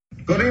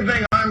Good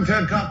evening, I'm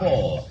Ted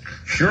Koppel.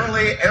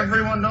 Surely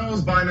everyone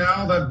knows by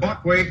now that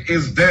Buckwheat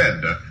is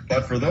dead.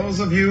 But for those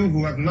of you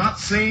who have not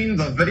seen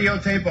the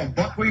videotape of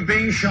Buckwheat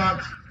being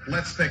shot,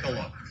 let's take a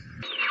look.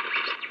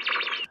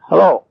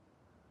 Hello,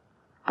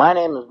 my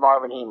name is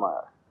Marvin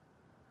Heemeyer.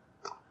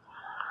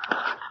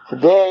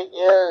 Today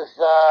is,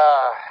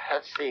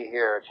 let's see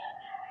here,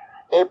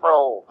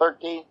 April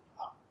 13th,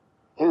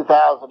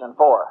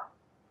 2004.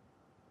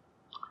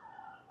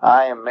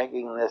 I am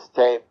making this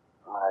tape.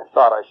 I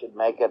thought I should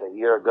make it a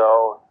year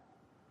ago.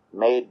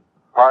 Made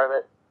part of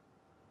it.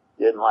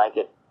 Didn't like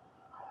it.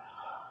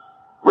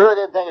 Really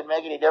didn't think it'd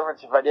make any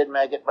difference if I did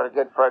make it, but a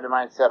good friend of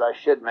mine said I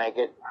should make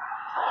it.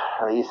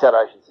 He said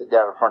I should sit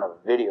down in front of a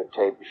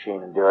videotape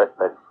machine and do it,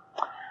 but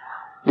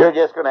you're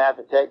just going to have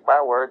to take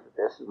my word that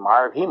this is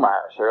Marv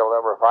Heemeyer, serial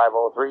number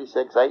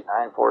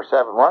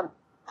 503-689-471.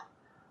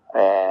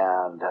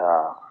 And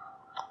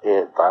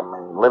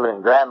I'm living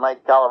in Grand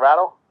Lake,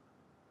 Colorado.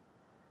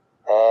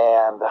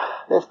 And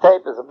this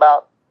tape is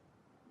about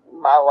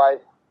my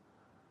life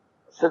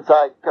since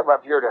I come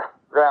up here to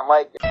Grand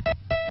Lake.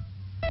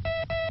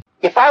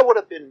 If I would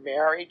have been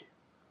married,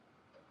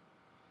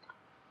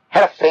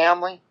 had a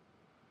family,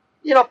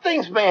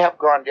 things may have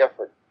gone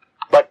different.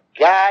 But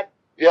God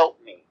built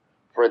me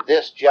for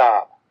this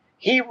job.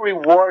 He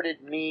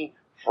rewarded me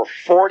for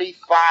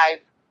 45,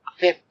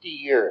 50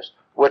 years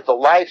with the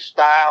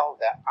lifestyle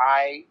that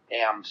I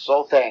am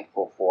so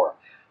thankful for.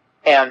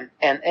 And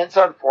it's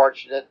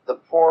unfortunate, the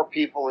poor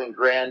people in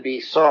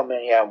Granby, so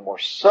many of them were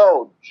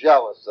so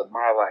jealous of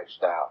my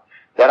lifestyle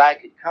that I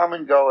could come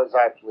and go as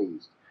I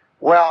pleased.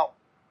 Well,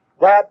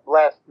 God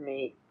blessed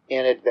me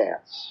in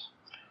advance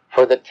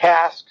for the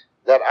task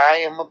that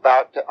I am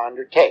about to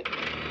undertake.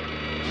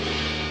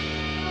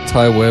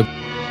 Ty Webb,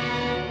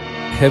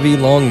 Heavy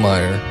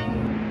Longmire,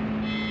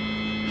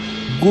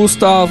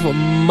 Gustav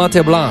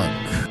Mateblanc.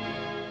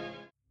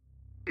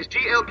 Is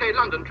GLK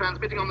London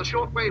transmitting on the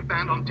shortwave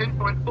band on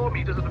 10.4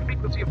 meters at a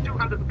frequency of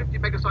 250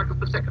 megacycles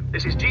per second.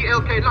 This is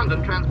GLK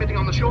London transmitting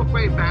on the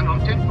shortwave band on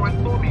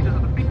 10.4 meters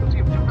at a frequency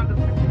of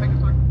 250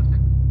 megacycles per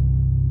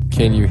second.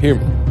 Can you hear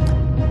me?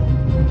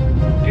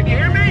 Can you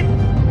hear me?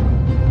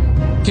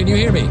 Can you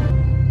hear me?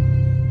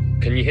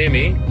 Can you hear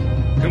me?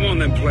 Come on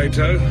then,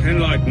 Plato.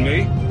 Enlighten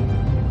me.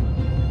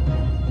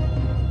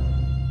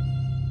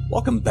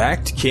 Welcome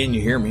back to Can You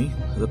Hear Me?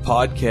 The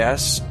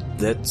podcast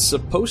that's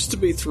supposed to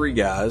be three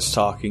guys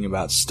talking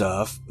about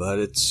stuff, but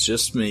it's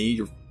just me,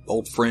 your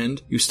old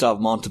friend, Gustav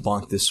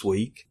Monteblanc this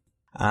week.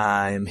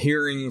 I am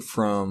hearing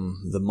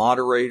from the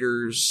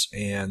moderators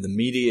and the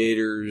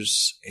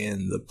mediators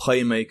and the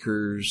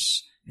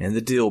playmakers and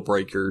the deal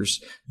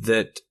breakers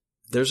that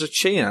there's a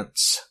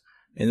chance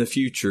in the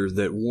future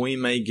that we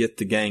may get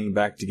the gang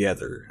back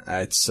together.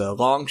 It's a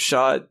long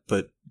shot,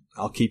 but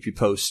I'll keep you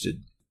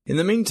posted. In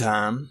the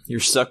meantime, you're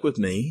stuck with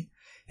me.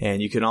 And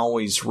you can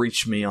always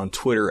reach me on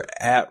Twitter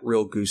at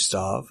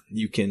RealGustav.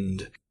 You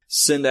can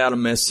send out a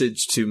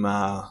message to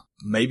my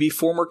maybe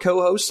former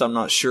co-host, I'm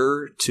not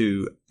sure,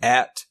 to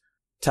at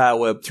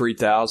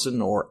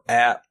TyWeb3000 or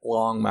at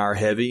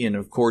LongmireHeavy. And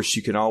of course,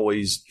 you can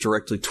always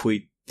directly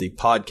tweet the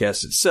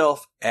podcast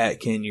itself at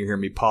Can You Hear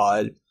Me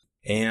Pod.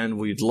 And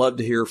we'd love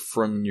to hear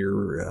from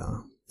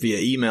your via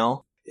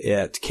email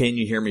at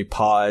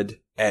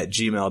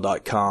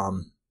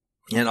canyouhearmepod@gmail.com.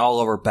 And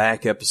all of our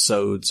back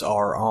episodes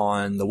are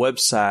on the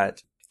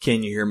website,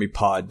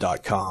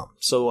 canyouhearmepod.com.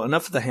 So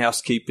enough of the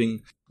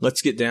housekeeping.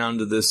 Let's get down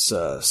to this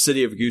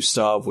City of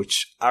Gustav,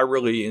 which I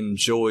really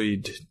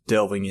enjoyed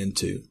delving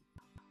into.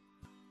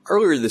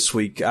 Earlier this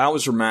week, I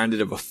was reminded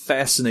of a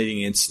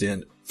fascinating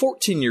incident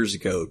 14 years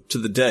ago to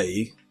the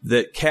day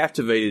that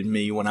captivated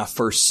me when I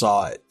first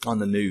saw it on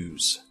the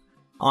news.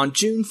 On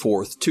June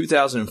 4th,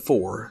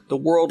 2004, the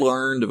world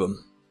learned of a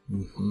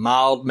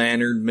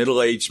mild-mannered,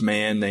 middle-aged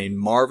man named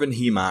Marvin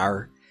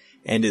Heemeyer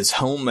and his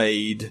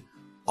homemade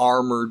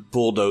armored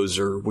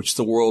bulldozer, which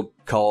the world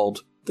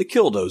called the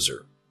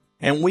Killdozer.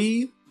 And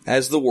we,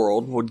 as the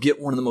world, would get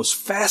one of the most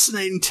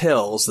fascinating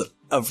tales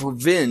of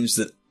revenge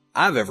that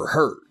I've ever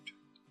heard.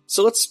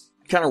 So let's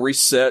kind of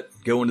reset,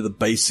 go into the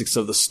basics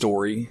of the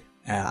story.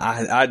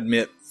 I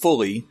admit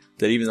fully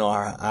that even though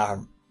I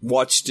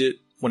watched it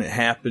when it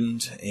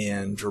happened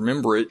and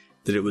remember it,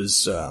 that it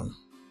was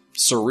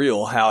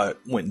surreal how it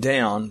went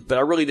down, but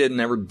I really didn't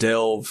ever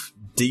delve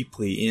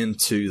deeply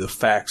into the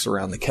facts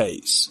around the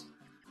case.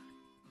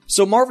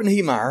 So Marvin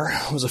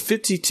Heemeyer was a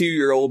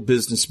 52-year-old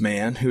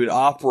businessman who had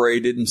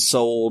operated and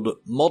sold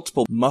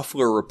multiple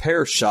muffler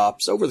repair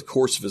shops over the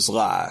course of his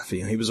life.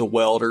 He was a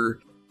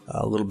welder,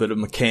 a little bit of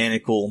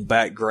mechanical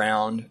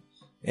background,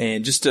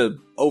 and just a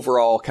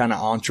overall kind of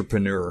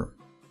entrepreneur.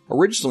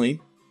 Originally,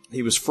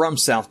 he was from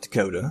South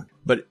Dakota,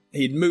 but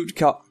he'd moved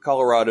to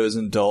Colorado as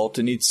an adult,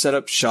 and he'd set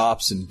up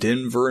shops in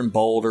Denver and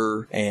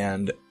Boulder,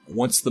 and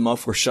once the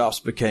muffler shops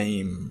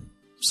became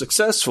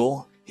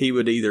successful, he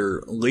would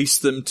either lease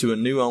them to a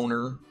new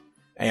owner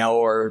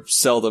or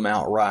sell them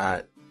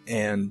outright.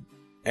 And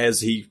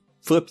as he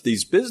flipped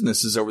these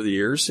businesses over the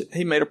years,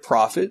 he made a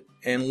profit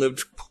and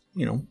lived,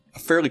 a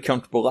fairly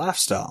comfortable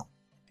lifestyle.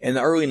 In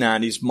the early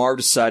 90s, Marv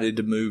decided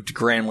to move to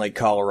Grand Lake,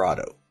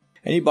 Colorado.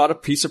 And he bought a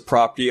piece of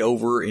property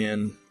over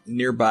in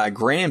nearby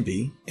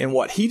Granby in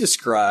what he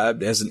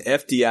described as an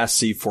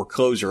FDIC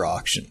foreclosure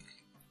auction,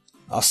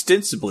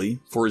 ostensibly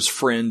for his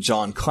friend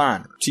John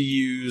Kleiner to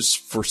use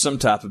for some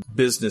type of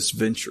business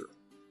venture.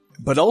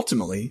 But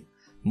ultimately,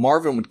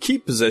 Marvin would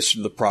keep possession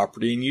of the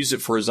property and use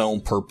it for his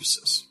own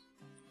purposes.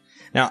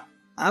 Now,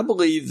 I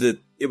believe that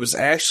it was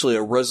actually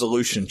a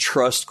Resolution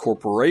Trust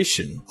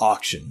Corporation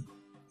auction,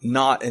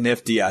 not an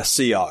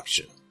FDIC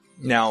auction.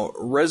 Now,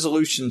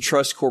 Resolution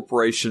Trust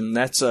Corporation,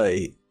 that's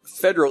a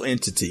federal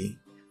entity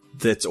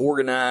that's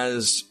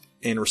organized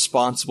and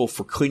responsible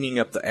for cleaning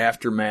up the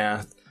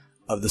aftermath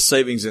of the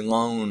savings and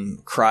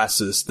loan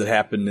crisis that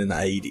happened in the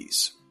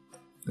 80s.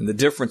 And the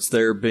difference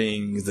there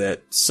being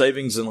that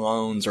savings and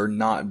loans are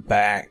not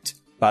backed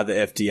by the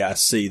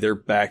FDIC. They're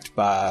backed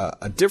by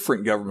a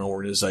different government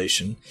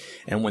organization.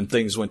 And when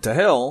things went to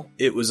hell,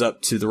 it was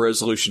up to the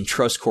Resolution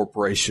Trust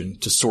Corporation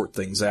to sort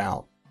things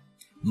out.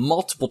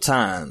 Multiple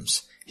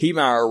times,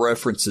 Heemeyer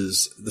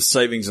references the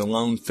savings and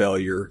loan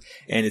failure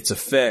and its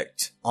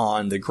effect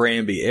on the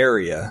Granby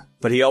area,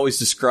 but he always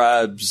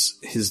describes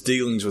his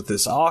dealings with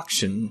this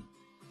auction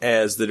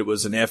as that it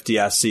was an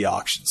FDIC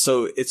auction.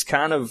 So it's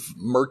kind of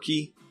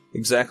murky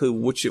exactly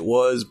which it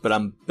was, but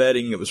I'm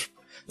betting it was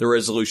the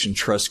Resolution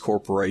Trust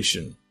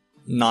Corporation,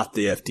 not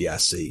the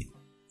FDIC.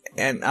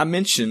 And I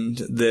mentioned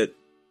that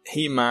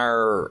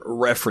Heemeyer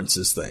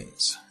references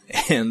things.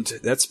 And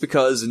that's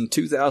because in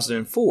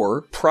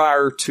 2004,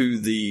 prior to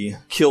the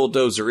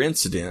Killdozer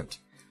incident,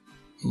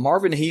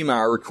 Marvin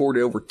Heemeyer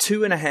recorded over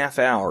 2.5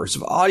 hours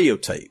of audio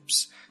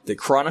tapes that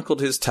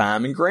chronicled his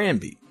time in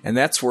Granby. And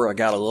that's where I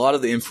got a lot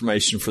of the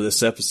information for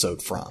this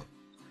episode from.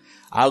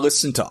 I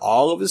listened to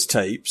all of his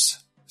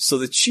tapes so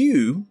that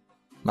you,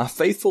 my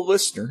faithful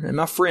listener and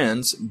my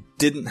friends,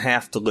 didn't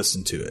have to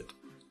listen to it.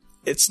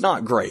 It's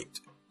not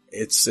great.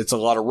 It's a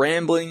lot of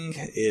rambling.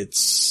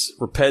 It's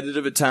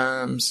repetitive at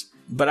times.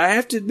 But I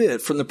have to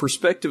admit, from the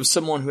perspective of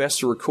someone who has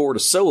to record a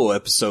solo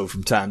episode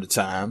from time to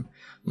time,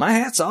 my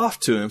hat's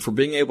off to him for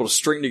being able to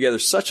string together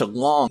such a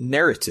long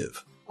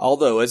narrative.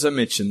 Although, as I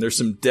mentioned, there's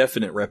some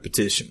definite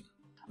repetition.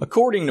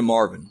 According to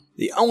Marvin,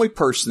 the only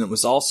person that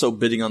was also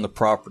bidding on the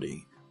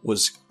property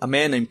was a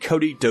man named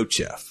Cody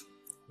Dochev.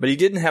 But he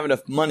didn't have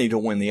enough money to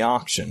win the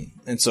auction,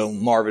 and so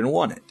Marvin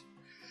won it.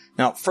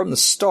 Now, from the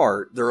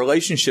start, the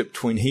relationship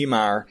between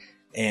Heemeyer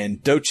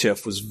and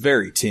Dochev was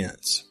very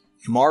tense.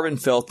 Marvin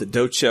felt that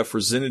Dochev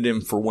resented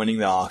him for winning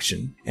the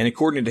auction, and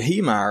according to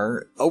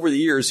Heemeyer, over the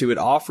years he would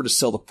offer to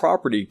sell the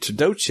property to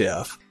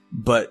Dochev,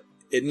 but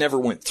it never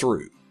went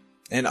through.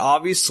 And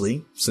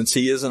obviously, since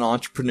he is an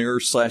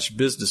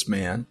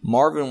entrepreneur/businessman,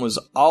 Marvin was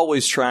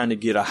always trying to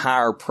get a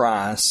higher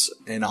price,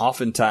 and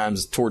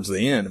oftentimes towards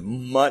the end,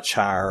 much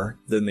higher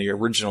than the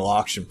original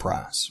auction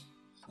price.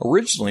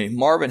 Originally,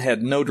 Marvin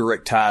had no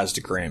direct ties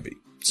to Granby,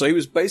 so he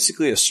was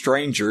basically a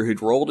stranger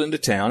who'd rolled into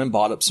town and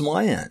bought up some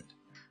land.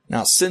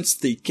 Now, since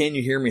the Can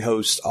You Hear Me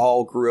hosts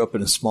all grew up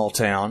in a small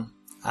town,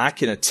 I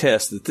can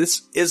attest that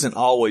this isn't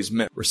always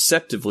met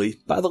receptively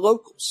by the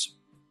locals.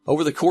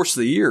 Over the course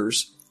of the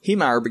years,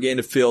 Heemeyer began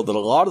to feel that a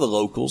lot of the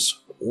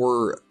locals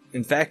were,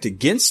 in fact,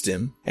 against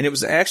him, and it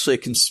was actually a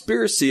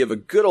conspiracy of a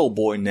good old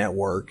boy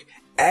network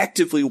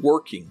actively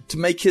working to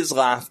make his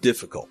life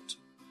difficult.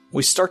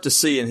 We start to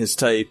see in his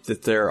tape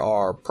that there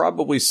are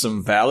probably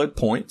some valid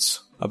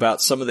points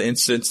about some of the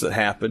incidents that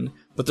happened,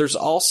 but there's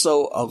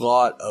also a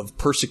lot of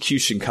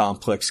persecution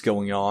complex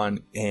going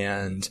on,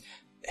 and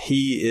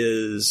he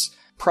is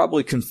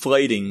probably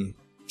conflating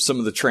some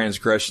of the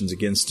transgressions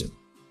against him.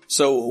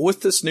 So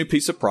with this new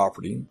piece of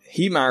property,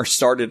 Heemeyer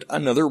started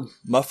another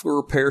muffler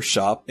repair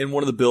shop in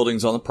one of the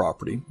buildings on the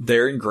property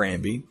there in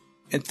Granby,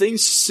 and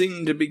things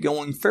seemed to be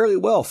going fairly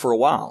well for a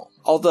while,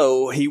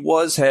 although he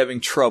was having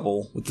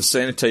trouble with the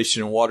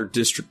Sanitation and Water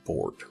District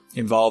Board,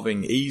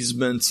 involving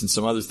easements and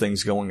some other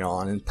things going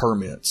on and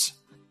permits.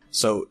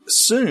 So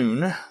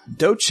soon,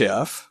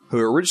 Dochev, who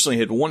originally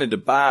had wanted to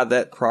buy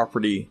that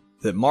property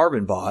that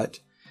Marvin bought,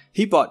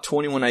 he bought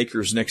 21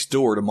 acres next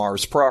door to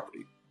Marv's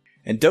property.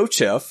 And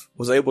Dochev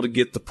was able to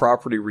get the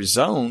property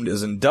rezoned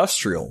as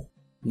industrial,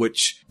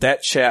 which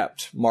that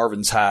chapped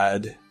Marvin's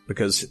hide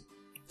because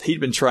he'd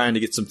been trying to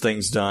get some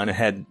things done and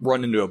had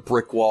run into a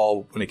brick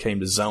wall when it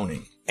came to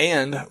zoning.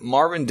 And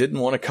Marvin didn't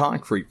want a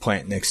concrete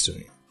plant next to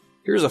him.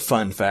 Here's a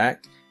fun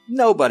fact.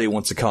 Nobody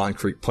wants a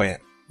concrete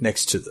plant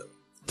next to them.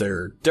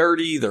 They're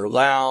dirty, they're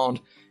loud,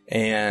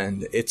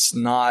 and it's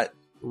not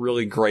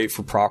really great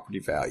for property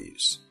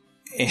values.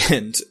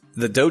 And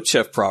the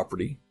Dochev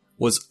property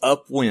was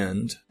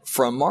upwind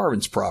from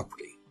Marvin's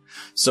property.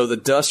 So the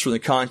dust from the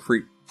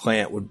concrete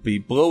plant would be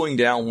blowing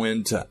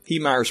downwind to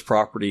Heemeyer's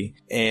property,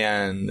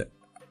 and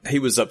he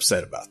was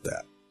upset about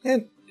that.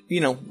 And,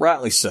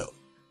 rightly so.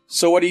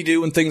 So what do you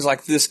do when things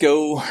like this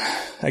go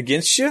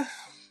against you?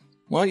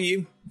 Well,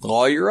 you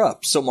lawyer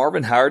up. So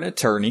Marvin hired an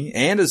attorney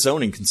and a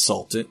zoning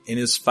consultant in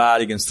his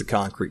fight against the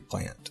concrete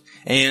plant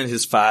and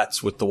his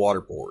fights with the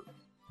water board.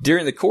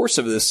 During the course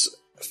of this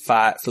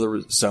fight for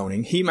the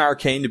zoning, Heemeyer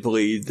came to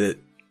believe that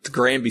the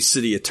Granby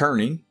city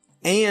attorney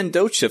and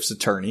Docheff's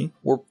attorney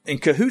were in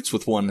cahoots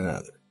with one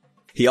another.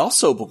 He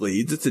also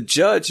believed that the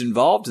judge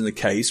involved in the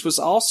case was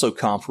also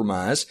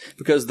compromised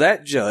because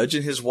that judge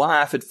and his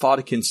wife had fought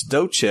against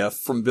Docheff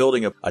from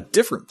building a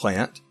different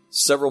plant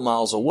several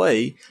miles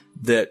away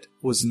that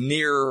was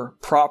near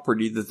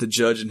property that the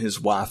judge and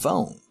his wife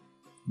owned.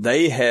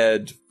 They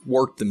had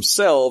worked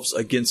themselves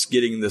against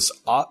getting this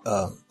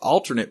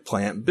alternate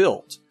plant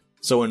built.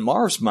 So in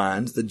Marv's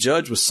mind, the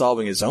judge was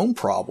solving his own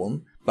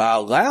problem by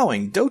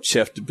allowing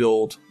Docheff to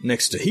build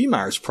next to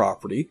Heemeyer's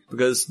property,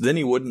 because then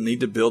he wouldn't need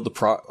to build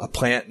a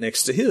plant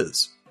next to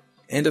his.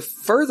 And to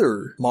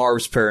further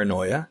Marv's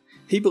paranoia,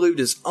 he believed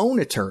his own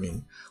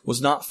attorney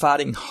was not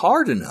fighting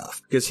hard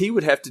enough because he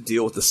would have to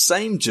deal with the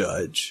same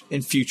judge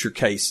in future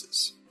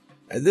cases.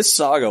 And this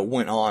saga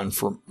went on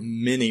for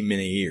many,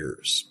 many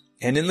years.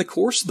 And in the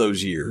course of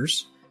those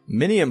years,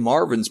 many of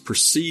Marvin's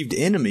perceived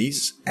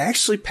enemies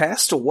actually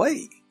passed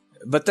away.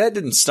 But that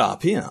didn't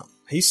stop him.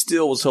 He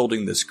still was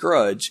holding this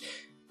grudge,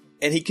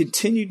 and he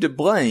continued to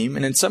blame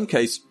and in some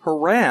cases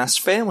harass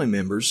family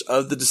members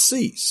of the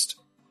deceased.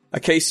 A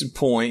case in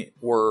point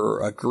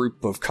were a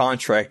group of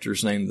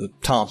contractors named the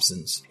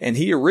Thompsons, and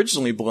he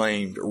originally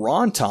blamed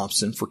Ron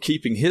Thompson for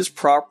keeping his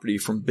property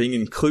from being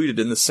included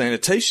in the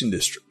sanitation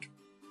district.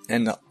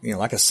 And,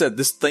 like I said,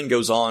 this thing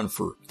goes on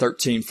for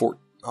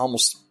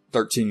almost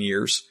 13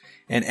 years.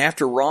 And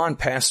after Ron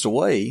passed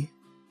away,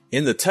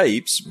 in the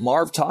tapes,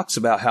 Marv talks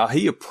about how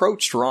he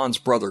approached Ron's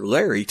brother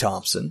Larry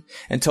Thompson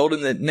and told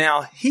him that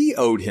now he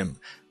owed him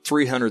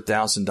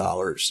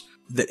 $300,000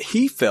 that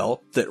he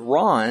felt that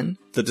Ron,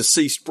 the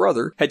deceased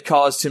brother, had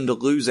caused him to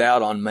lose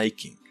out on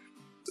making.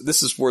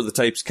 This is where the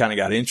tapes kind of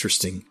got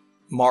interesting.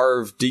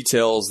 Marv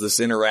details this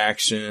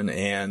interaction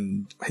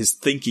and his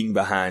thinking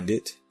behind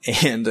it.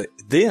 And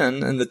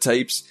then in the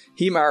tapes,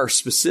 Heemeyer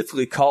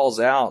specifically calls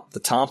out the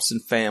Thompson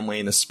family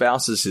and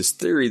espouses his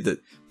theory that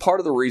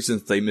part of the reason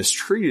that they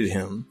mistreated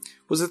him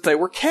was that they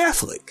were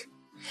Catholic,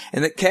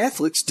 and that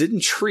Catholics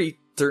didn't treat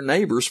their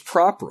neighbors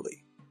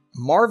properly.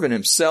 Marvin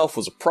himself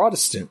was a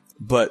Protestant,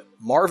 but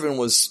Marvin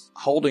was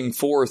holding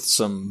forth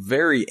some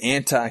very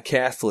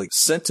anti-Catholic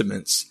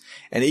sentiments,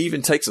 and he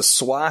even takes a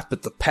swipe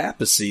at the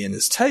papacy in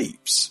his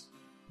tapes.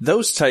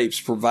 Those tapes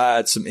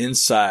provide some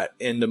insight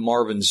into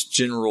Marvin's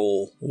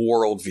general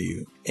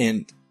worldview,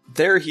 and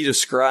there he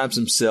describes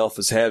himself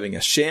as having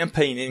a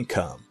champagne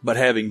income, but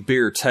having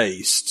beer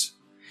taste.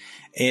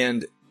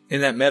 And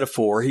in that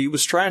metaphor, he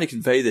was trying to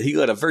convey that he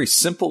led a very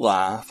simple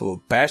life of a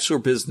bachelor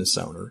business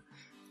owner,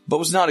 but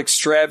was not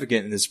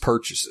extravagant in his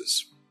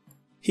purchases.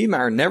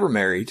 Heemeyer never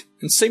married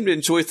and seemed to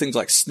enjoy things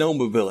like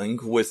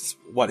snowmobiling with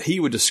what he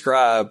would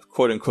describe,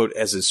 quote-unquote,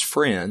 as his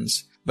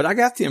friends. But I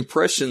got the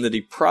impression that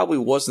he probably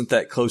wasn't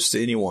that close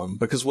to anyone,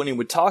 because when he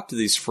would talk to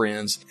these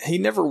friends, he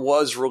never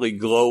was really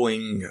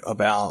glowing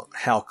about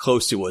how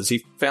close he was.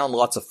 He found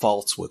lots of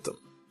faults with them.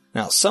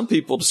 Now, some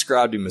people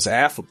described him as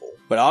affable,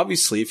 but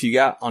obviously if you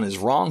got on his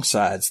wrong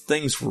sides,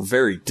 things were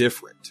very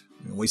different.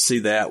 And we see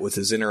that with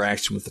his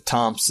interaction with the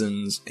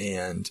Thompsons,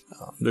 and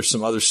there's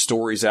some other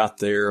stories out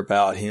there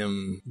about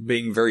him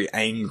being very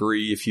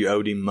angry if you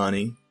owed him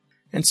money.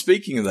 And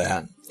speaking of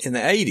that, in the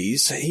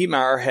 80s,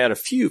 Heemeyer had a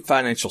few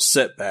financial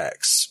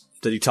setbacks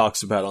that he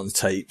talks about on the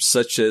tape,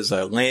 such as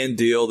a land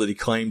deal that he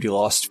claimed he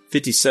lost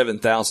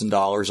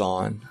 $57,000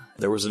 on.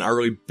 There was an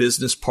early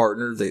business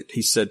partner that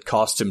he said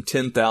cost him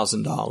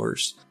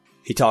 $10,000.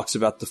 He talks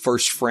about the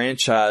first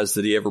franchise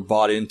that he ever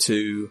bought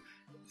into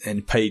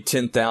and paid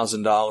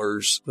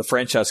 $10,000. The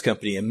franchise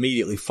company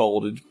immediately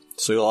folded,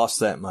 so he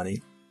lost that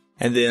money.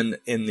 And then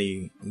in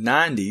the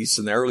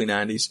early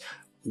 90s,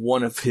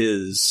 one of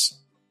his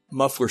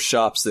muffler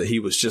shops that he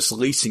was just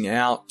leasing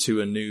out to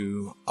a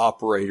new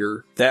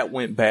operator, that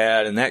went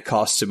bad, and that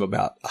cost him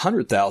about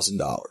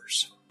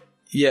 $100,000.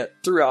 Yet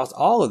throughout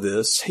all of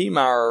this,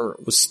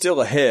 Heemeyer was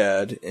still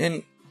ahead,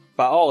 and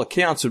by all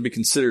accounts would be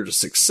considered a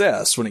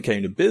success when it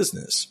came to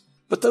business.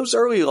 But those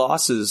early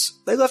losses,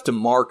 they left a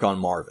mark on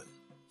Marvin.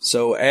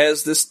 So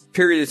as this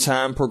period of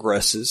time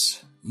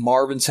progresses,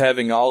 Marvin's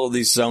having all of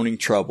these zoning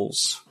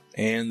troubles,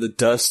 and the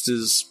dust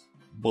is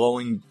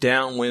blowing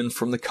downwind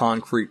from the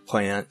concrete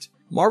plant.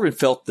 Marvin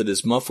felt that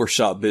his muffler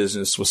shop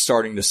business was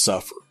starting to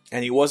suffer,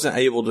 and he wasn't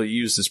able to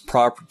use his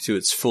property to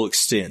its full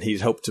extent.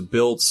 He'd hoped to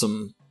build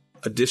some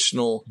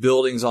additional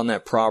buildings on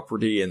that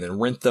property and then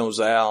rent those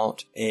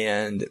out,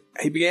 and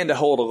he began to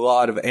hold a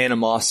lot of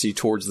animosity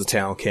towards the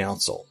town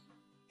council.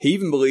 He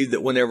even believed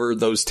that whenever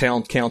those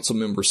town council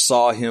members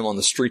saw him on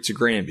the streets of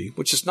Granby,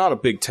 which is not a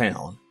big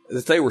town,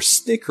 that they were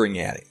snickering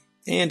at him.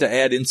 And to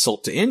add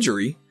insult to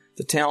injury,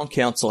 the town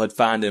council had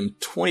fined him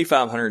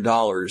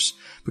 $2,500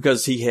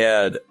 because he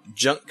had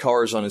junk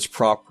cars on his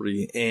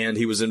property and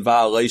he was in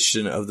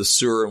violation of the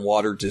sewer and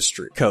water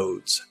district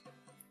codes.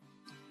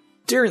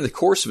 During the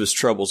course of his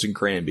troubles in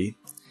Granby,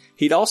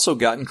 he'd also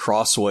gotten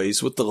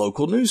crossways with the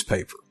local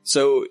newspaper.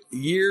 So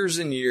years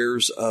and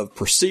years of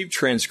perceived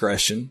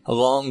transgression,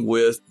 along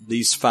with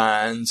these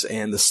fines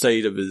and the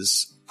state of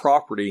his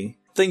property,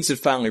 things had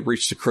finally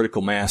reached a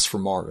critical mass for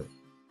Marvin.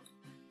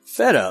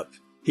 Fed up,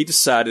 he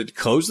decided to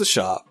close the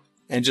shop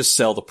and just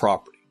sell the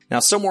property. Now,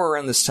 somewhere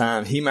around this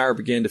time, Heemeyer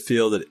began to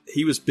feel that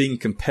he was being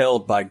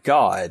compelled by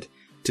God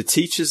to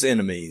teach his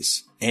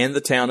enemies and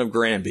the town of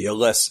Granby a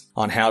lesson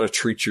on how to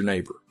treat your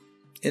neighbor.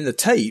 In the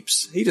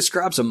tapes, he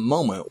describes a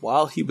moment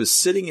while he was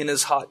sitting in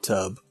his hot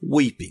tub,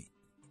 weeping,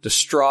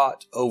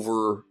 distraught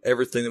over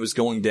everything that was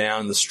going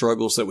down and the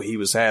struggles that he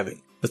was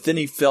having. But then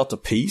he felt a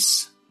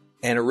peace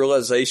and a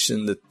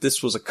realization that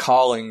this was a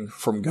calling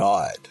from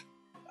God.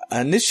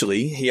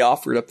 Initially, he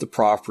offered up the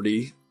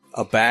property,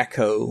 a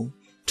backhoe,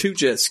 2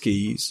 jet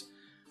skis,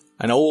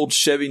 an old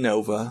Chevy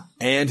Nova,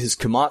 and his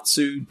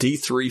Komatsu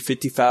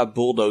D355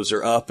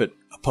 bulldozer up at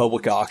a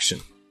public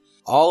auction.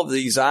 All of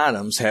these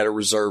items had a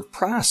reserve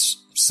price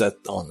set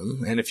on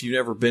them, and if you've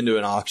never been to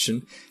an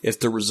auction, if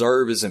the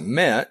reserve isn't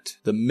met,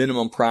 the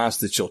minimum price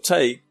that you'll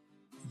take,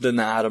 then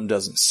the item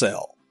doesn't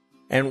sell.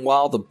 And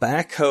while the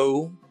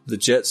backhoe, the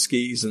jet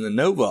skis, and the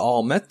Nova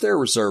all met their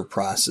reserve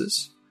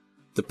prices,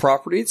 the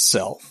property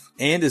itself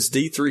and his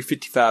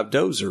D355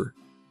 dozer,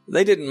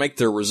 they didn't make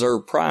their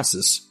reserve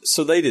prices,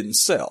 so they didn't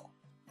sell.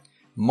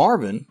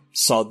 Marvin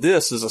saw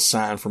this as a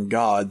sign from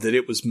God that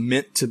it was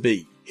meant to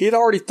be. He had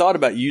already thought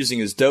about using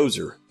his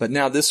dozer, but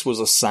now this was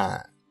a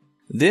sign.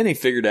 Then he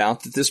figured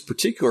out that this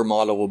particular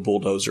model of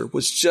bulldozer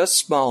was just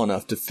small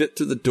enough to fit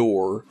through the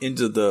door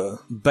into the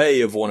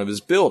bay of one of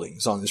his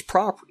buildings on his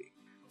property.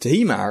 To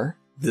Heemeyer,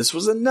 this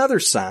was another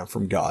sign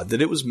from God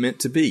that it was meant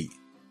to be.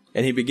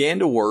 And he began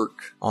to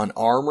work on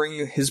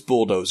armoring his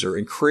bulldozer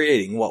and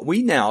creating what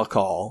we now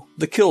call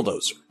the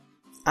Killdozer.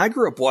 I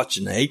grew up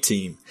watching the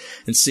A-Team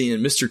and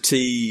seeing Mr.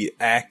 T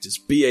act as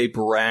B.A.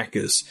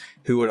 Baracus,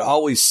 who would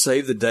always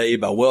save the day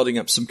by welding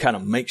up some kind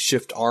of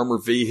makeshift armor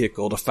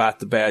vehicle to fight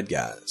the bad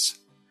guys.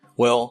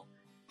 Well,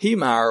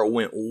 Heemeyer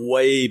went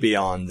way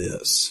beyond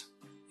this.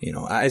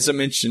 As I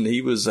mentioned,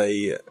 he was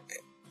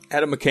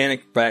had a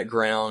mechanic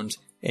background,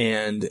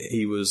 and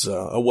he was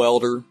a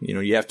welder.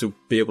 You have to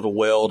be able to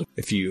weld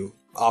if you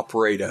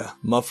operate a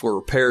muffler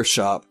repair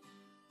shop.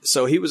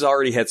 So he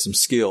already had some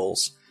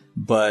skills,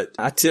 but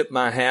I tip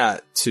my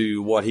hat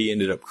to what he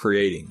ended up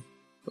creating.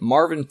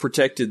 Marvin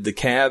protected the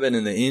cabin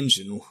and the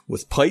engine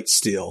with plate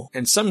steel,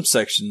 and some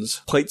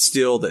sections plate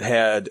steel that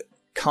had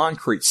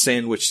concrete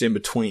sandwiched in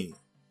between.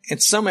 In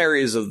some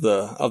areas of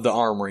the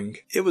armoring,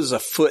 it was a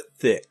foot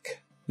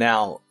thick.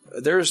 Now,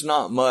 there's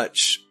not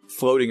much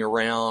floating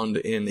around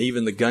in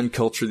even the gun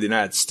culture of the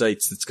United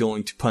States that's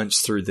going to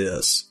punch through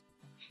this.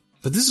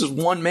 But this is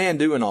one man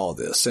doing all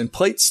this, and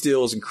plate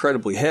steel is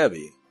incredibly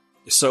heavy.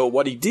 So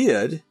what he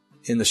did,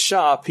 in the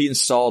shop, he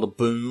installed a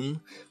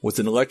boom with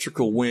an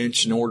electrical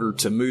winch in order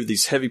to move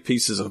these heavy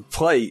pieces of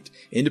plate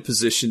into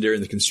position during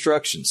the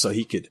construction. So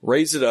he could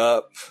raise it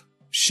up,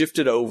 shift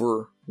it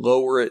over,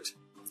 lower it,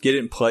 get it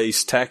in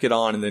place, tack it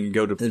on, and then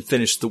go to and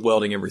finish the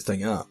welding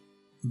everything up.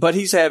 But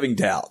he's having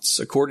doubts.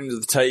 According to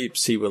the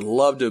tapes, he would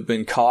love to have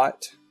been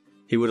caught.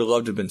 He would have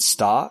loved to have been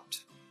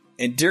stopped.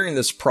 And during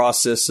this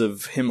process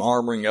of him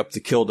armoring up the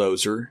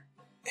Killdozer,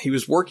 he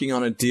was working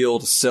on a deal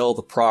to sell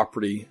the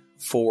property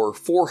for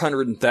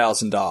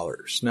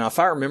 $400,000. Now, if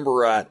I remember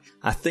right,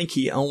 I think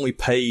he only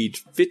paid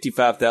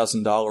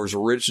 $55,000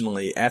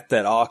 originally at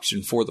that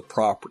auction for the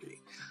property.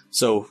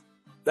 So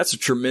that's a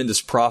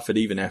tremendous profit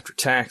even after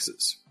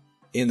taxes.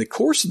 In the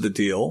course of the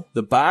deal,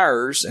 the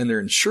buyers and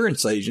their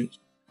insurance agent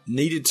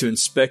needed to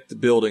inspect the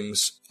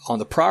buildings on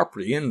the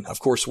property. And of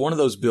course, one of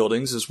those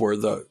buildings is where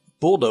the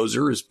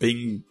bulldozer is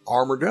being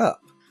armored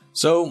up.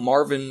 So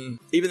Marvin,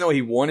 even though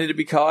he wanted to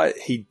be caught,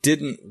 he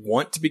didn't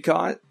want to be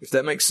caught, if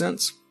that makes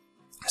sense.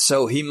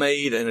 So he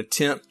made an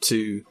attempt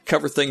to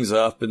cover things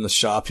up in the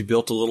shop. He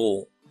built a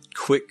little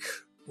quick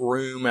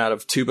room out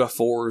of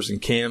 2x4s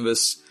and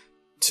canvas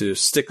to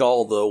stick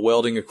all the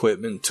welding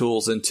equipment and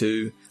tools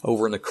into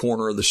over in the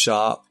corner of the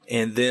shop.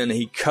 And then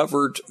he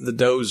covered the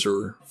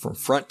dozer from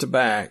front to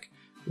back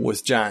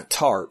with giant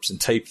tarps and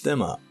taped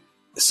them up.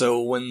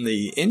 So when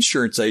the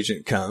insurance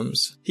agent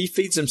comes, he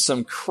feeds him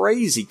some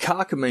crazy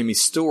cockamamie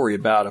story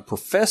about a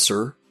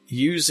professor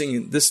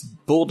using this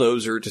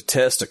bulldozer to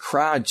test a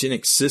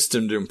cryogenic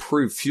system to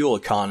improve fuel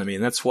economy.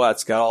 And that's why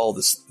it's got all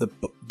this, the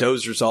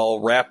dozer's all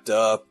wrapped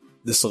up,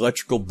 this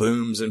electrical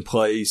boom's in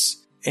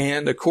place.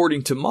 And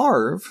according to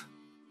Marv,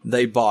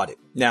 they bought it.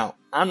 Now,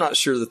 I'm not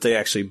sure that they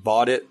actually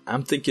bought it.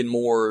 I'm thinking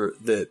more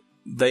that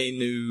they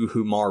knew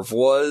who Marv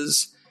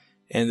was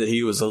and that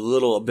he was a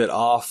little bit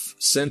off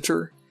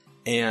center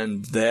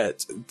and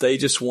that they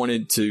just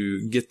wanted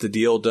to get the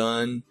deal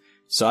done.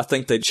 So I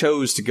think they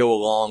chose to go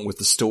along with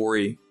the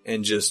story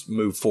and just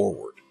move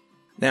forward.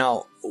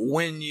 Now,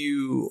 when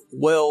you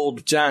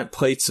weld giant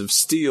plates of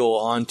steel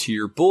onto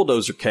your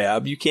bulldozer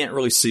cab, you can't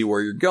really see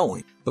where you're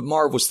going. But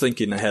Marv was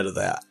thinking ahead of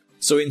that.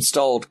 So he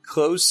installed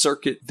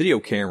closed-circuit video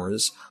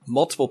cameras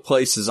multiple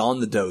places on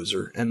the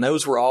dozer, and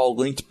those were all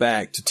linked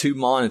back to 2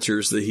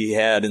 monitors that he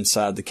had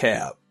inside the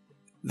cab.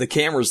 The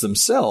cameras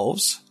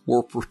themselves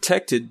were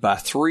protected by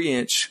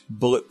 3-inch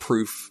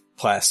bulletproof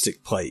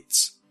plastic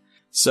plates.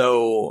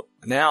 So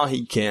now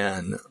he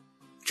can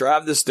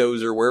drive this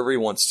dozer wherever he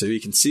wants to. He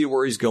can see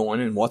where he's going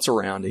and what's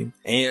around him,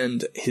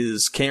 and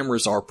his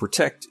cameras are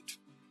protected.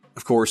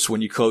 Of course,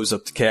 when you close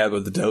up the cab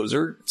of the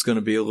dozer, it's going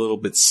to be a little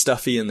bit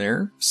stuffy in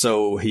there.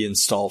 So he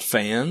installed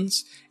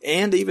fans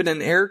and even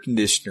an air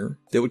conditioner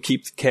that would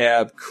keep the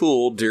cab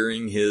cool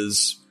during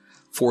his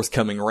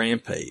forthcoming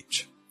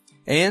rampage.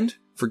 And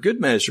for good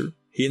measure,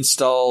 he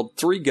installed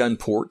 3 gun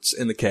ports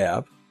in the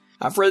cab.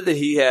 I've read that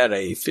he had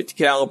a 50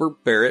 caliber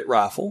Barrett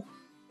rifle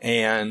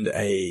and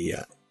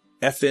a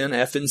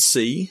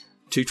FNC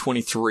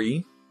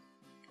 223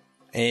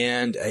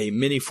 and a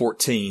Mini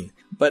 14.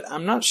 But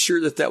I'm not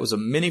sure that was a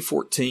Mini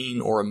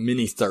 14 or a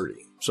Mini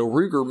 30. So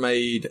Ruger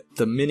made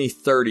the Mini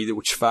 30,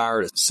 which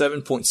fired a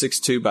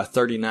 7.62 by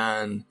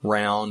 39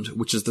 round,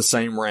 which is the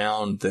same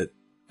round that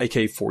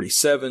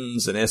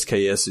AK-47s and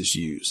SKSs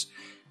use.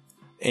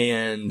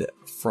 And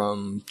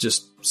from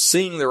just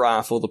seeing the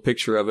rifle, the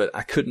picture of it,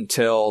 I couldn't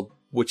tell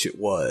which it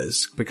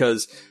was,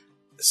 because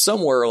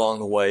somewhere along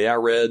the way I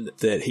read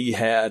that he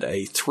had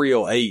a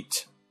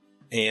 308,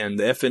 and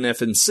the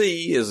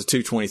FNC is a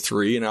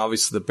 223, and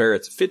obviously the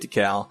Barrett's a 50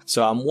 cal.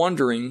 So I'm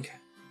wondering,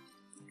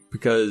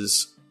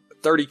 because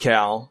 30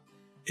 cal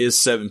is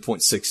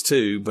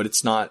 7.62, but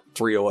it's not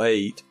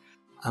 308.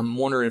 I'm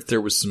wondering if there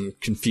was some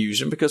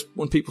confusion, because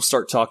when people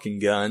start talking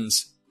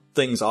guns,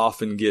 things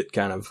often get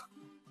kind of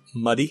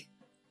muddy.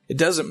 It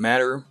doesn't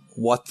matter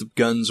what the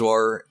guns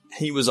were.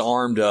 He was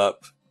armed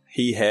up.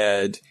 He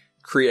had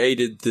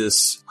created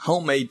this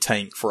homemade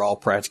tank for all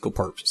practical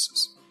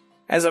purposes.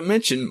 As I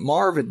mentioned,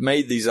 Marv had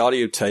made these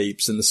audio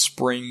tapes in the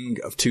spring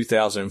of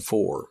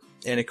 2004,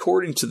 and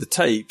according to the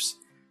tapes,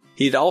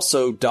 he had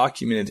also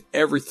documented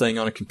everything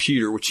on a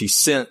computer, which he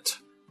sent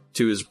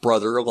to his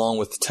brother along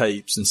with the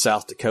tapes in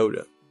South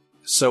Dakota.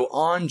 So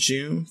on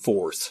June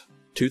 4th,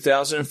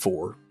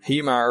 2004,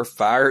 Heemeyer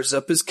fires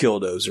up his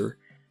Killdozer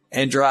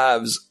and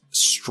drives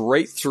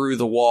straight through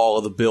the wall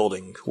of the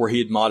building where he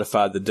had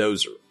modified the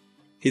dozer.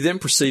 He then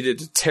proceeded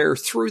to tear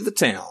through the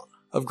town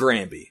of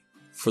Granby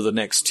for the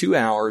next 2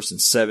 hours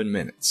and 7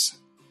 minutes.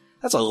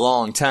 That's a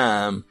long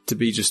time to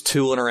be just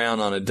tooling around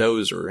on a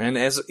dozer. And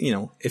as you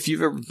know, if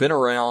you've ever been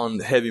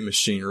around heavy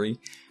machinery,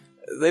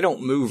 they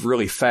don't move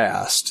really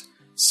fast.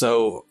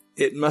 So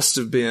it must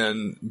have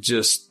been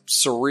just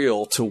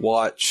surreal to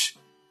watch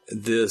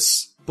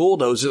this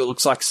bulldozer that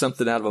looks like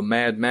something out of a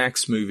Mad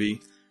Max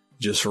movie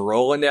just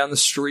rolling down the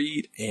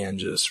street and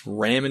just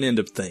ramming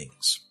into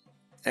things.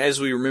 As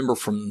we remember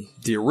from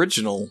the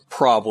original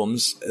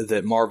problems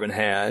that Marvin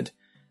had,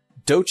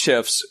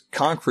 Docheff's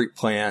concrete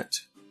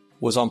plant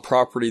was on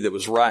property that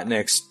was right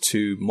next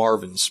to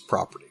Marvin's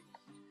property.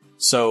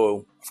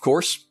 So, of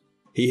course,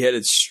 he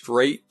headed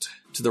straight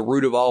to the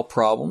root of all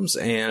problems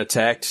and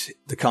attacked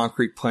the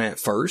concrete plant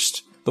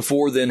first,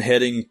 before then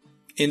heading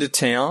into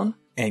town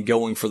and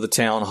going for the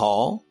town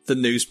hall, the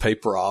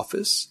newspaper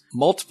office,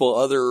 multiple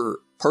other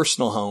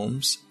personal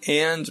homes,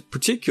 and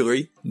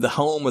particularly the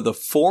home of the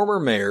former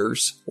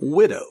mayor's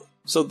widow.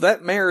 So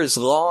that mayor is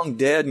long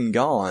dead and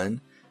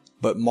gone,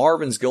 but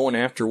Marvin's going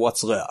after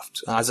what's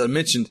left. As I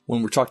mentioned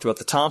when we talked about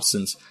the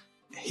Thompsons,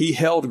 he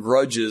held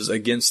grudges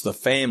against the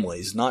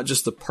families, not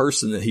just the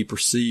person that he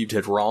perceived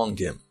had wronged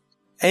him.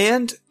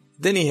 And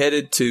then he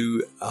headed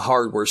to a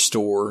hardware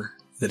store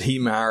that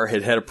Heemeyer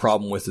had had a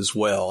problem with as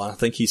well. I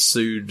think he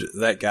sued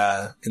that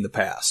guy in the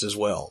past as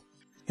well.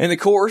 And of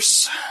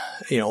course,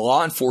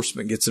 law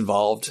enforcement gets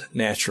involved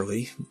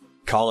naturally,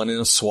 calling in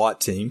a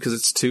SWAT team because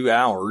it's 2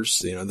 hours.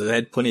 They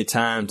had plenty of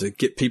time to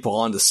get people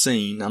on the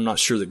scene. I'm not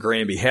sure that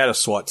Granby had a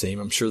SWAT team.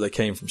 I'm sure they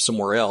came from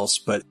somewhere else.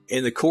 But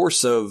in the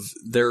course of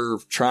their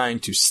trying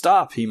to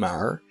stop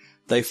Heemeyer,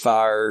 they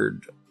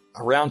fired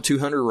around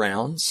 200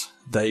 rounds.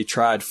 They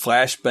tried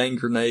flashbang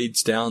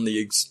grenades down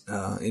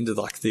into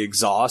the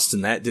exhaust,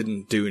 and that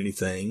didn't do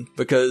anything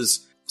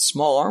because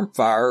small arm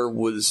fire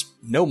was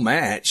no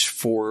match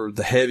for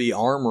the heavy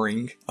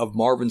armoring of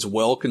Marvin's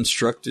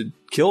well-constructed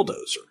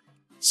Killdozer.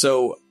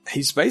 So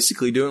he's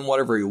basically doing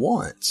whatever he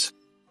wants.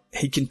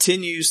 He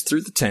continues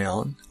through the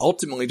town,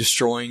 ultimately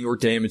destroying or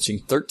damaging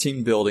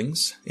 13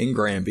 buildings in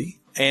Granby.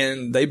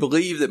 And they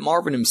believe that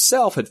Marvin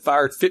himself had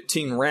fired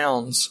 15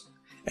 rounds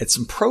at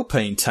some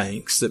propane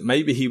tanks that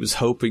maybe he was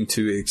hoping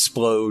to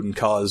explode and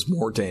cause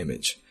more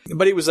damage.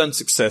 But he was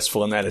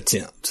unsuccessful in that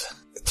attempt.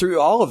 Through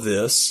all of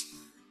this,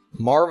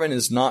 Marvin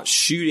is not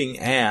shooting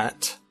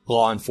at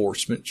law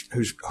enforcement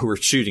who are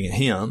shooting at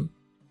him.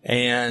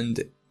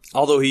 And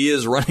although he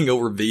is running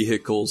over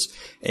vehicles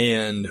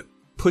and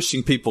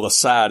pushing people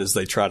aside as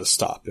they try to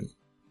stop him.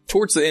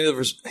 Towards the end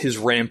of his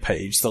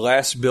rampage, the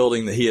last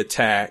building that he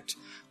attacked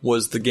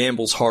was the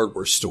Gamble's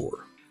hardware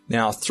store.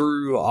 Now,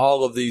 through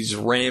all of these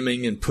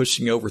ramming and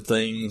pushing over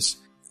things,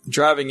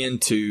 driving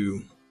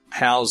into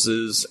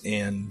houses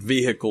and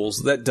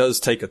vehicles, that does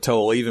take a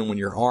toll even when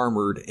you're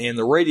armored, and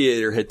the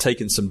radiator had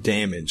taken some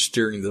damage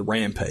during the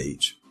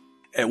rampage.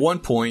 At one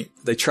point,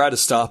 they tried to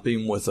stop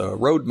him with a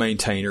road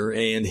maintainer,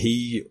 and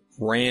he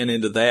ran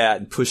into that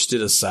and pushed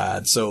it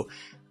aside. So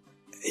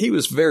he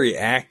was very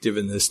active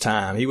in this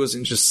time. He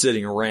wasn't just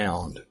sitting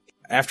around.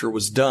 After it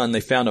was done,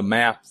 they found a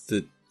map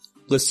that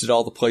listed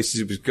all the places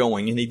he was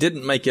going, and he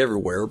didn't make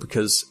everywhere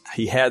because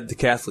he had the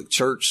Catholic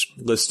Church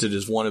listed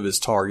as one of his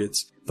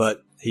targets,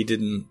 but he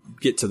didn't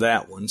get to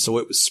that one, so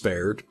it was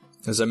spared.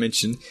 As I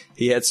mentioned,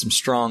 he had some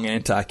strong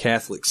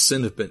anti-Catholic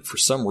sentiment for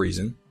some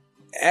reason.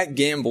 At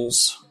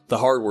Gamble's, the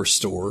hardware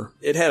store,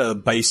 it had a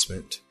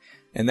basement,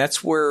 and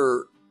that's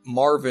where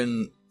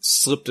Marvin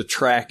slipped a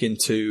track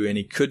into, and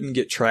he couldn't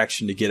get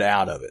traction to get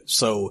out of it.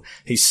 So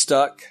he's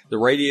stuck, the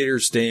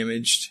radiator's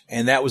damaged,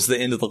 and that was the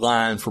end of the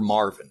line for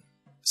Marvin.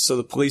 So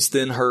the police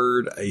then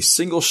heard a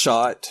single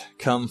shot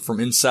come from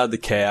inside the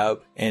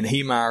cab, and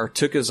Heemeyer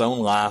took his own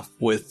life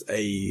with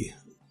a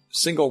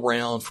single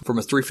round from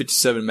a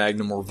 .357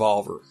 Magnum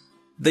revolver.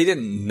 They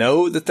didn't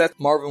know that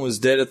Marvin was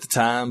dead at the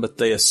time, but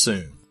they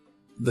assumed.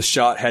 The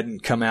shot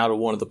hadn't come out of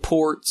one of the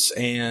ports,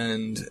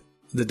 and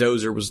the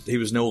dozer he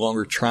was no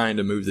longer trying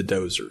to move the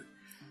dozer.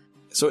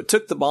 So it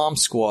took the bomb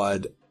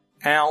squad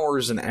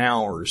hours and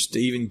hours to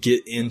even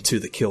get into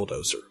the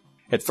Killdozer.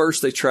 At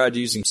first, they tried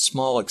using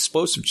small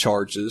explosive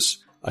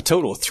charges a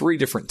total of 3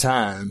 different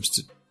times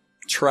to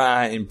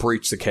try and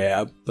breach the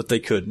cab, but they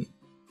couldn't.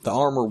 The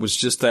armor was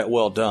just that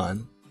well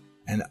done.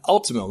 And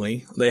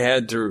ultimately, they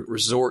had to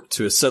resort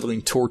to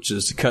acetylene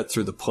torches to cut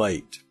through the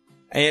plate.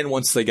 And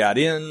once they got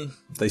in,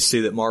 they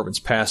see that Marvin's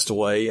passed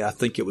away. I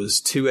think it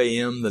was 2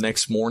 a.m. the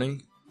next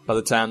morning by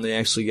the time they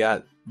actually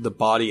got the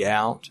body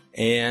out.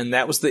 And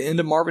that was the end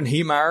of Marvin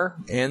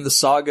Heemeyer and the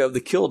saga of the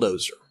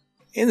Killdozer.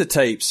 In the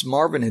tapes,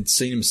 Marvin had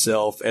seen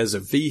himself as a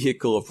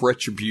vehicle of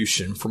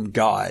retribution from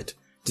God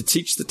to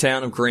teach the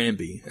town of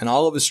Granby and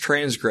all of his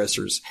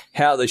transgressors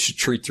how they should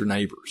treat their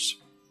neighbors.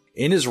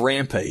 In his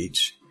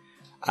rampage,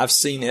 I've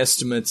seen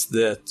estimates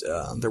that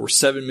there were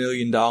 $7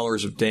 million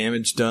of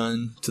damage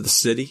done to the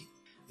city.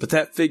 But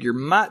that figure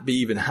might be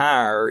even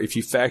higher if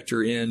you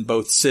factor in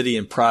both city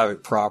and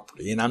private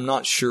property, and I'm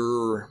not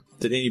sure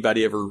that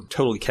anybody ever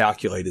totally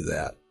calculated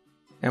that.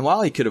 And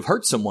while he could have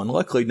hurt someone,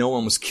 luckily no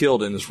one was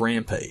killed in his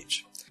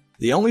rampage.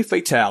 The only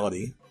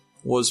fatality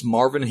was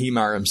Marvin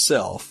Heemeyer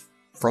himself,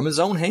 from his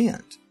own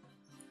hand.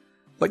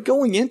 But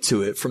going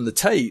into it from the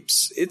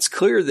tapes, it's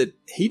clear that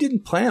he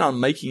didn't plan on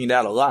making it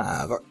out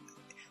alive.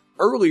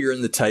 Earlier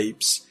in the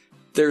tapes,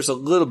 there's a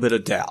little bit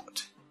of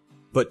doubt.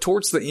 But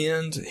towards the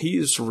end, he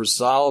has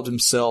resolved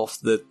himself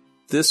that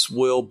this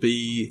will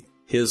be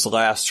his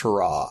last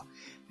hurrah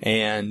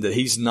and that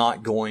he's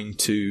not going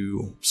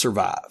to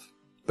survive.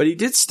 But he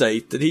did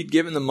state that he'd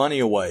given the money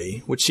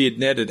away, which he had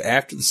netted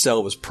after the sale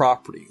of his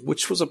property,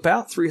 which was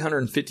about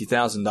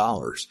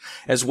 $350,000,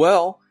 as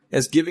well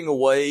as giving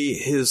away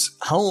his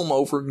home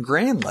over in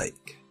Grand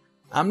Lake.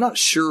 I'm not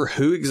sure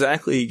who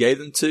exactly he gave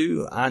them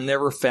to. I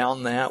never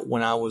found that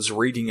when I was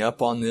reading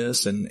up on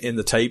this, and in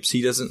the tapes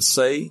he doesn't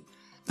say.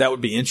 That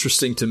would be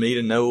interesting to me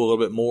to know a little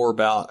bit more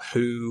about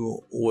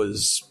who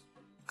was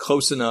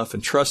close enough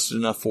and trusted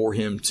enough for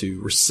him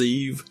to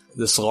receive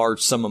this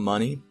large sum of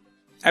money.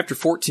 After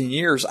 14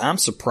 years, I'm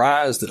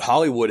surprised that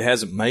Hollywood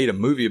hasn't made a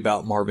movie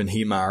about Marvin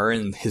Heemeyer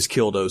and his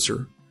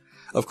Killdozer.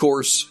 Of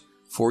course,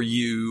 for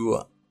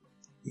you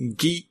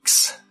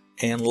geeks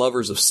and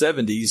lovers of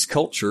 70s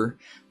culture,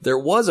 there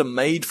was a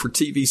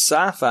made-for-TV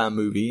sci-fi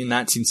movie in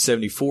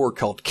 1974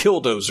 called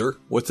Killdozer,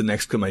 with an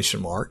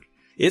exclamation mark.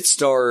 It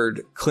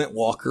starred Clint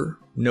Walker,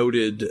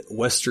 noted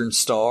Western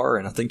star,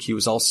 and I think he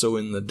was also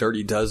in The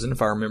Dirty Dozen,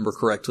 if I remember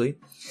correctly,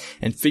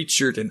 and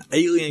featured an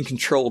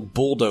alien-controlled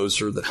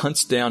bulldozer that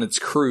hunts down its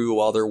crew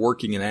while they're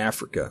working in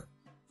Africa.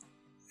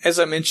 As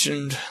I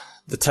mentioned,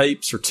 the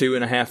tapes are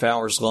 2.5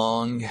 hours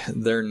long.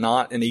 They're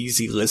not an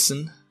easy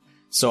listen,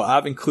 so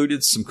I've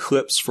included some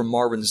clips from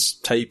Marvin's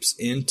tapes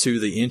into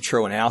the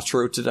intro and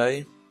outro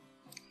today.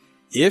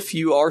 If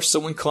you are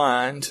so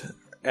inclined,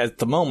 at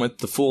the moment,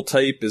 the full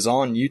tape is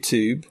on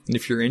YouTube, and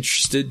if you're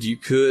interested, you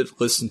could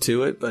listen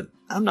to it, but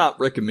I'm not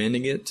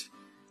recommending it.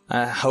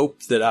 I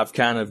hope that I've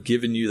kind of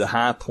given you the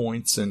high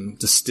points and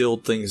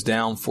distilled things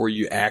down for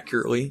you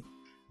accurately.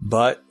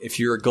 But if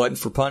you're a glutton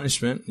for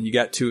punishment and you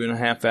got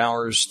 2.5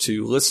 hours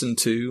to listen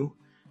to,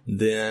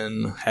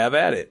 then have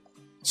at it.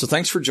 So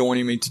thanks for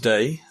joining me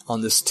today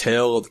on this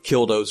tale of the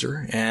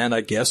Killdozer, and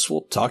I guess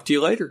we'll talk to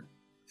you later.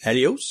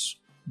 Adios.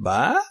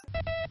 Bye.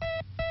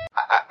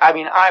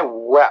 I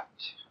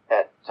wept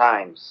at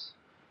times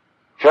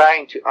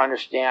trying to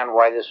understand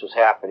why this was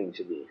happening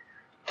to me.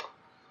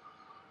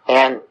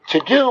 And to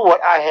do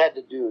what I had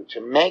to do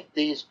to make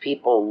these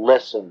people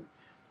listen,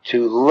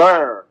 to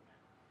learn,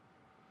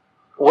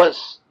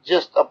 was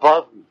just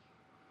above me.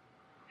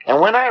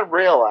 And when I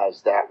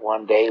realized that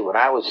one day when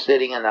I was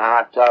sitting in the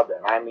hot tub,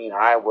 and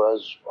I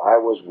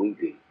was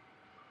weeping,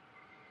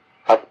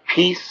 a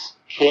peace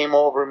came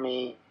over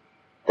me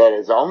that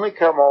has only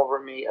come over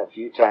me a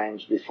few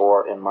times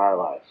before in my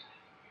life,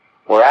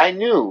 where I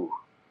knew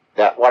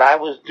that what I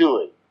was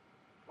doing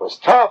was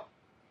tough,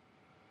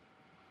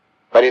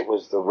 but it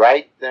was the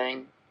right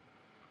thing,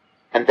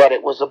 and that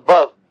it was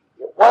above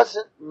me. It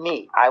wasn't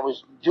me. I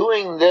was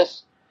doing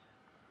this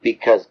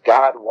because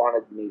God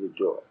wanted me to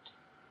do it.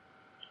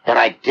 And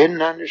I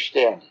didn't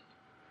understand it.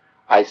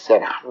 I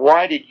said,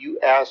 why did you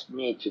ask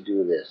me to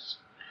do this?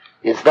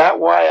 Is that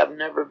why I've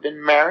never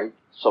been married,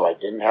 so I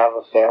didn't have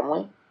a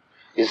family?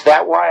 Is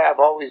that why I've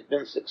always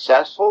been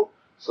successful,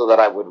 so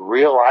that I would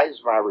realize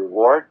my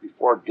reward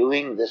before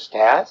doing this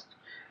task?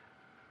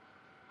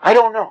 I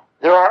don't know.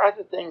 There are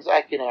other things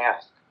I can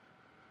ask.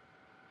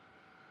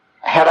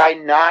 Had I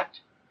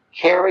not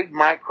carried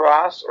my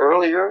cross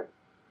earlier,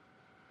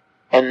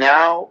 and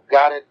now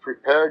God had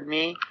prepared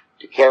me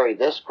to carry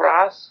this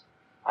cross?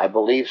 I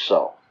believe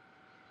so.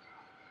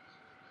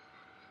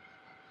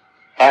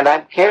 And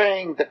I'm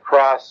carrying the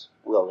cross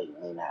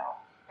willingly now.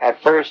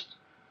 At first,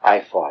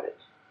 I fought it.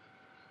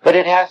 But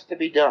it has to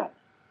be done.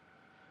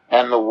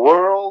 And the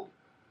world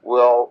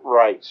will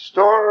write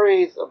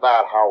stories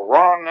about how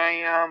wrong I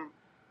am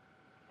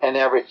and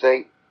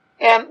everything.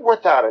 And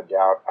without a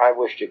doubt, I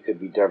wish it could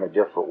be done a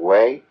different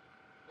way.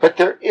 But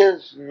there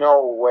is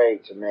no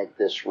way to make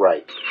this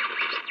right.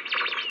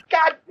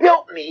 God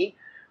built me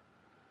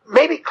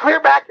maybe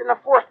clear back in the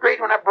 4th grade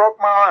when I broke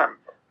my arm.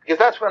 Because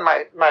that's when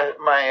my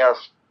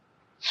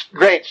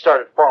grades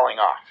started falling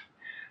off.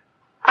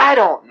 I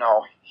don't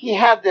know. He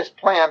had this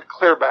planned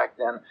clear back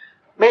then.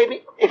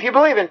 Maybe, if you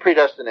believe in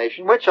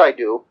predestination, which I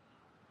do,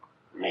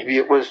 maybe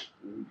it was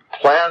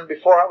planned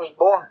before I was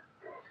born.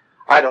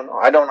 I don't know.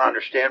 I don't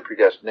understand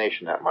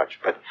predestination that much,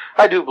 but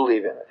I do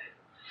believe in it.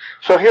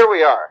 So here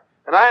we are,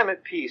 and I am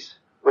at peace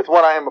with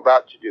what I am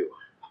about to do.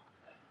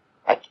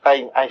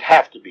 I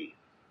have to be.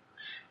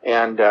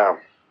 And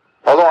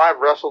although I've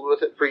wrestled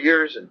with it for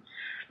years, and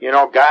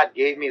God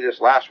gave me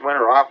this last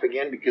winter off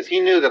again because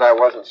He knew that I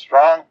wasn't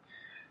strong,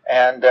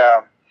 and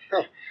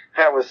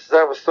that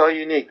was so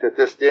unique that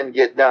this didn't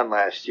get done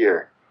last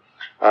year.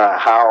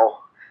 How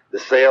the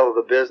sale of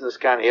the business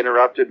kind of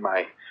interrupted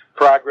my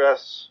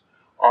progress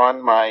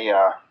on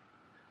my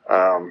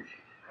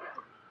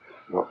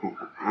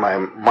my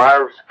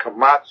Mars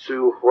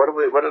Komatsu.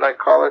 What did I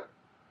call it?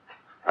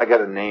 I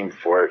got a name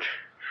for it.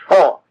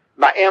 Oh,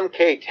 my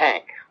MK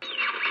tank.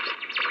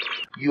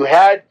 You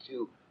had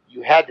to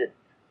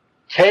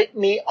take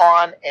me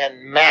on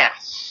en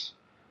masse.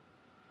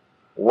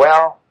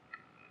 Well,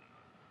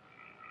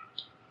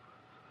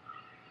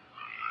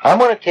 I'm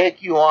going to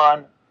take you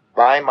on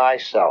by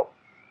myself.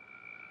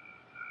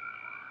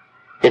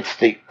 It's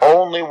the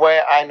only way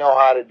I know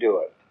how to do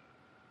it.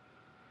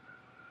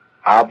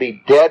 I'll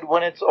be dead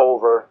when it's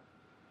over,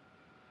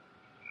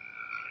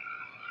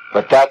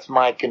 but that's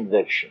my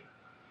conviction.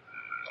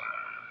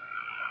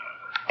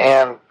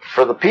 And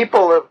for the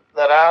people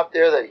that are out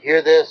there that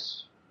hear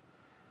this,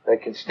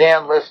 that can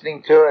stand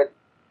listening to it,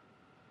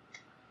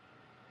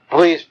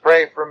 please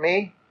pray for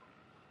me.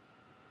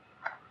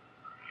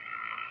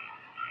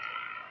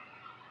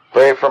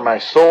 Pray for my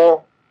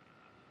soul.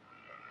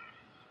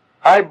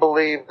 I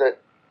believe that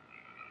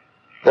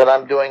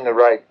I'm doing the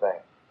right thing.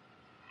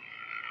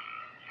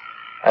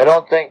 I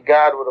don't think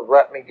God would have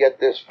let me get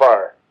this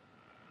far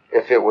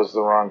if it was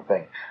the wrong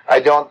thing. I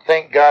don't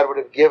think God would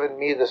have given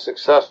me the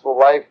successful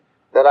life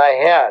that I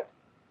had.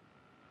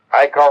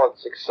 I call it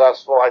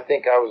successful. I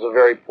think I was a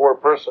very poor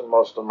person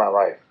most of my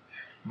life.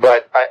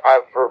 But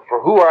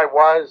for who I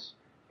was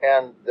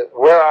and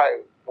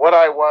what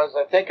I was,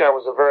 I think I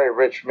was a very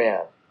rich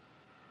man.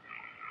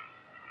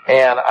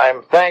 And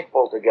I'm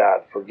thankful to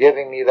God for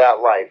giving me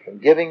that life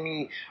and giving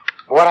me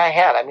what I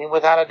had. I mean,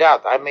 without a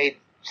doubt, I made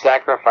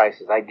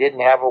sacrifices. I didn't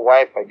have a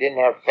wife. I didn't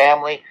have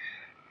family.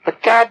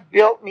 But God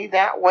built me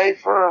that way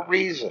for a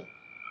reason.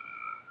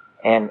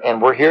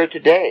 And we're here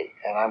today.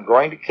 And I'm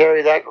going to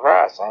carry that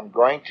cross. I'm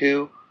going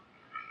to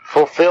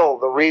fulfill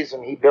the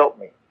reason He built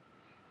me.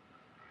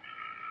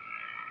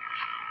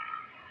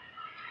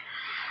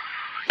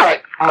 All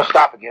right, I'm going to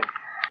stop again.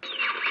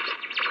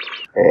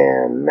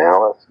 And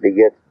malice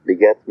begets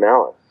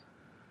malice.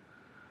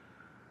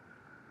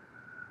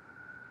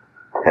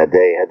 Had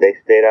they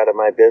stayed out of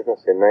my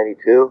business in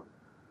 '92,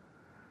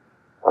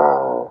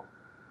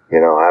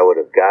 I would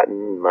have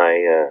gotten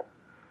my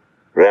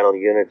rental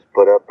units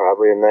put up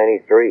probably in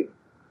 '93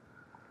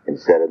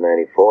 instead of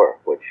 '94,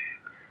 which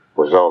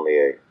was only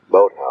a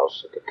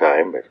boathouse at the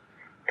time, but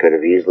could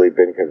have easily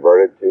been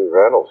converted to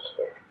rentals.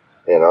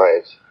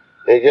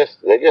 They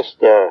just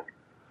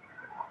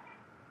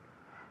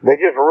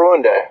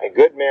ruined a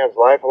good man's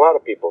life, a lot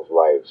of people's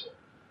lives.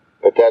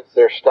 But that's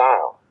their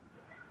style.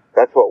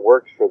 That's what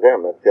works for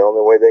them. That's the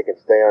only way they can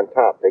stay on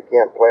top. They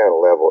can't play on a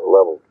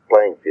level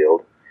playing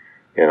field.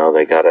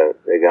 They gotta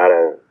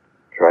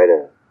try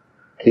to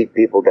keep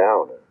people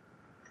down.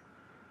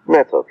 And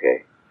that's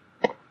okay.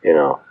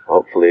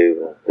 Hopefully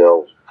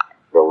they'll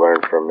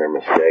learn from their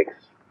mistakes.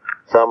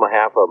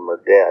 Half of them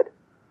are dead.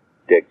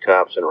 Dick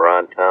Thompson,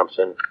 Ron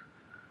Thompson,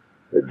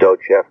 the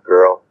Dochef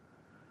girl,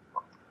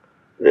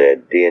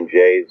 the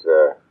D&J's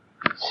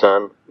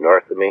son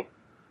north of me,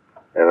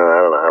 and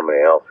I don't know how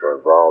many else were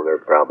involved. They're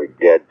probably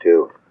dead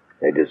too.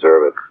 They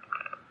deserve it.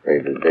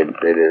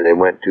 They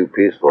went too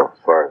peaceful as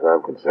far as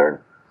I'm concerned.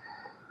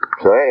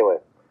 So anyway,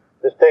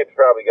 this tape's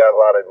probably got a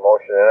lot of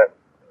emotion in it,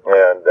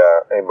 and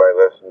anybody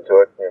listening to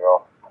it,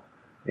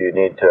 you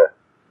need to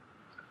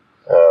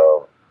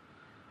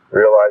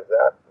realize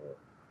that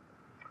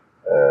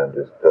and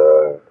just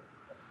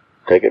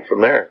take it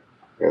from there.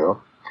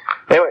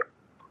 Anyway.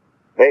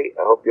 Hey,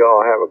 I hope you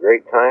all have a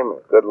great time, a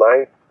good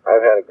life.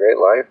 I've had a great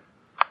life.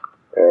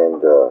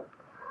 And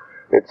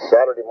it's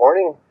Saturday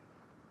morning,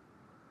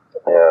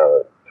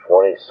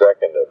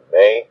 22nd of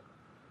May,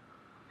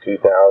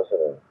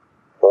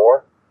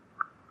 2004.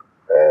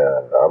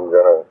 And I'm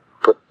going to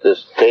put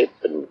this tape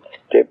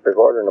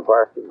recorder in a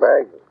plastic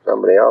bag.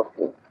 Somebody else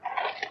can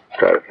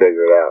try to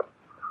figure it out.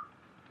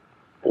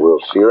 We'll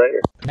see you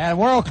later. And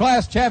World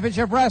Class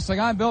Championship Wrestling,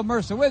 I'm Bill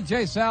Mercer with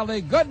Jay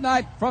Saldi. Good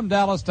night from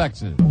Dallas,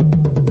 Texas.